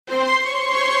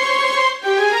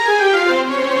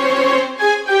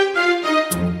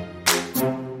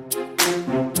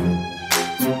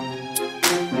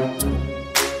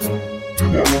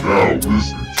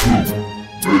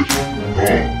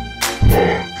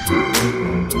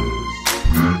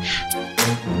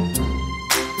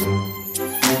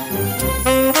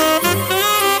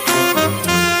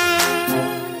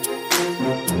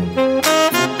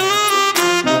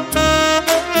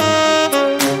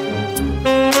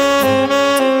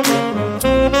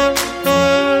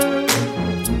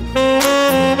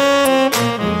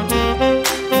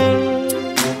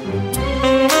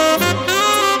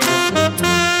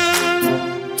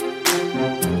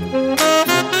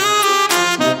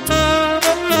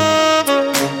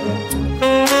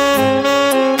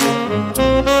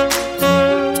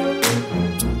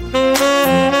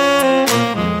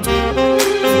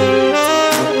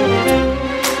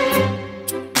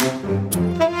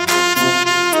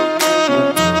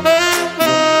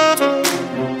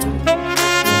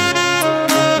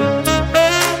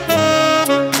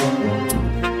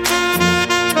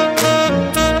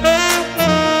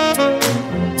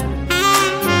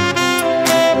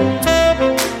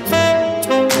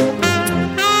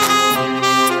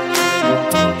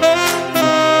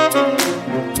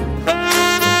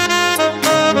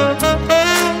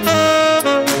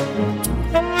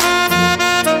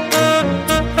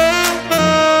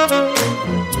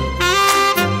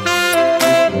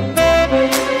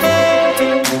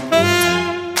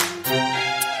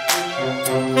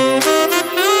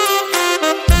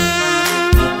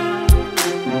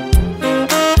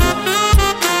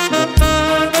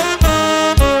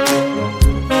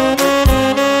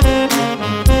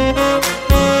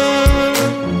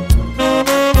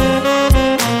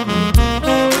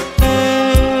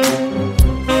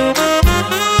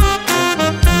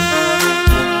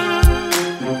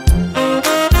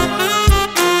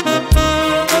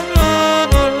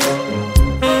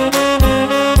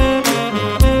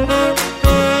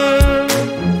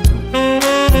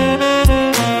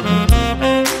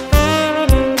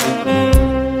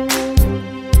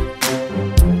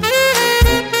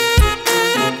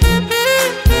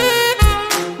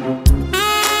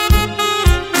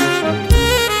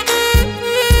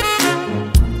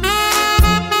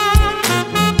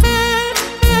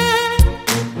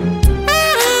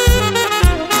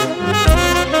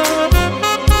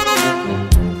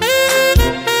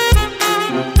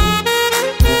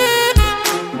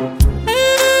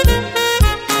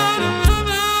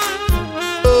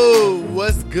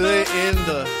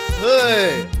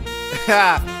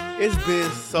It's been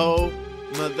so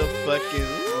motherfucking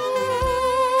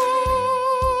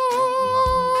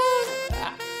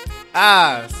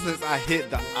since I hit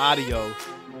the audio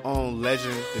on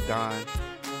Legend the Don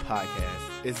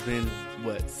podcast. It's been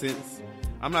since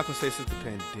I'm not gonna say since the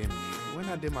pandemic. When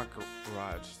I did my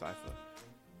garage cipher.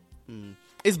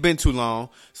 It's been too long,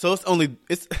 so it's only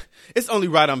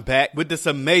right I'm back with this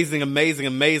amazing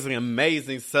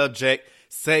subject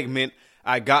segment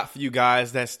I got for you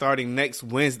guys that's starting next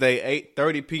Wednesday,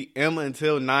 8:30 p.m.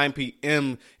 until 9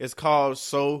 p.m. It's called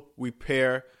Soul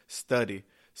Repair Study.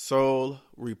 Soul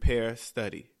Repair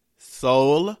Study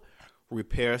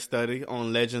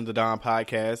on Legend the Don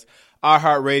podcast,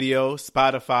 iHeartRadio,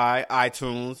 Spotify,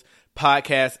 iTunes,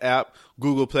 podcast app,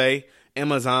 Google Play,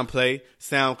 Amazon Play,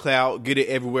 SoundCloud, get it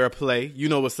everywhere play. You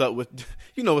know what's up with the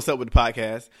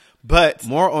podcast. But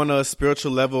more on a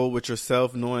spiritual level with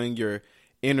yourself, knowing your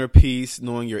inner peace,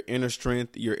 knowing your inner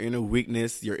strength, your inner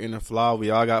weakness, your inner flaw.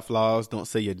 We all got flaws. Don't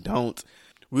say you don't.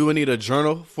 We will need a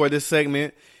journal for this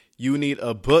segment. You need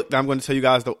a book. I'm going to tell you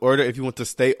guys the order if you want to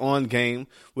stay on game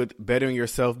with bettering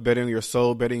yourself, bettering your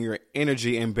soul, bettering your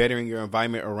energy, and bettering your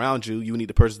environment around you. You need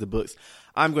to purchase the books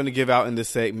I'm going to give out in this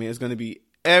segment. It's going to be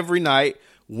every night,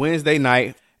 Wednesday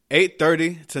night,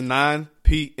 8:30 to 9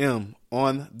 p.m.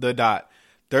 on the dot.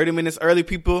 30 minutes early,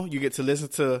 people. You get to listen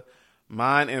to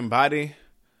mind and body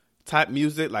type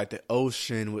music like the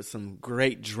ocean with some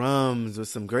great drums, with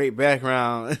some great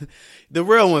background. The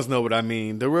real ones know what I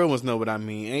mean.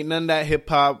 Ain't none of that hip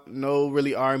hop, no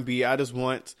really R&B. I just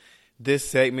want this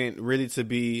segment really to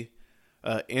be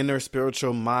an inner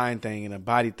spiritual mind thing and a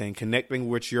body thing, connecting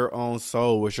with your own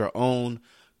soul, with your own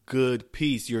good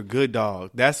peace, your good dog.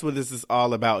 That's what this is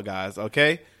all about, guys.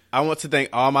 Okay. I want to thank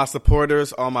all my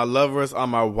supporters, all my lovers, all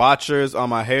my watchers, all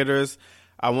my haters.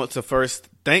 I want to first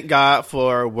thank God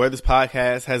for where this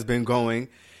podcast has been going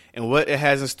and what it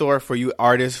has in store for you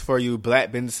artists, for you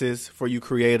black businesses, for you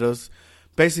creators,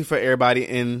 basically for everybody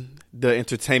in the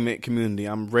entertainment community.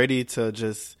 I'm ready to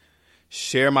just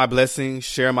share my blessings,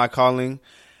 share my calling.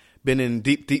 Been in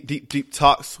deep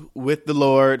talks with the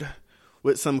Lord,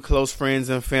 with some close friends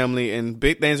and family, and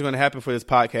big things are going to happen for this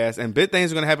podcast, and big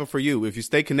things are going to happen for you if you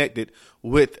stay connected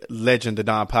with Legend the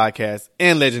Don podcast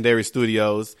and Legendary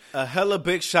Studios. A hella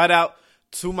big shout out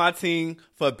to my team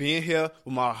for being here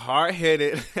with my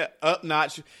hard-headed,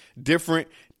 up-notch, different,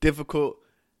 difficult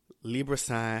Libra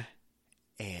sign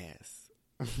ass.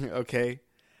 Okay?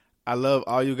 I love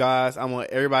all you guys. I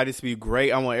want everybody to be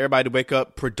great. I want everybody to wake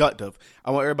up productive. I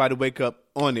want everybody to wake up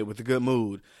on it with a good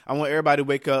mood. I want everybody to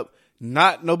wake up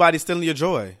not nobody stealing your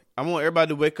joy. I want everybody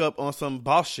to wake up on some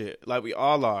boss shit like we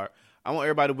all are. I want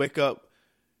everybody to wake up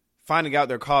finding out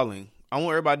their calling. I want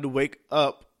everybody to wake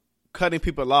up cutting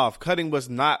people off. Cutting was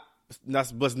not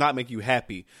make you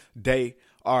happy day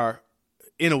or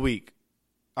in a week.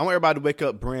 I want everybody to wake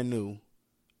up brand new.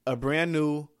 A brand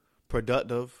new,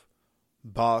 productive,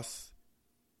 boss,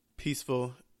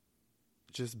 peaceful,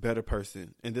 just better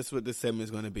person. And this is what this segment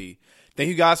is going to be. Thank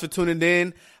you guys for tuning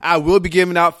in. I will be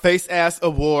giving out face ass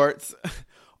awards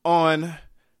on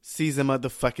season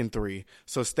motherfucking 3.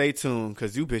 So stay tuned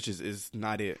because you bitches is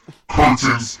not it.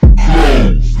 Curtains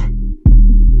closed.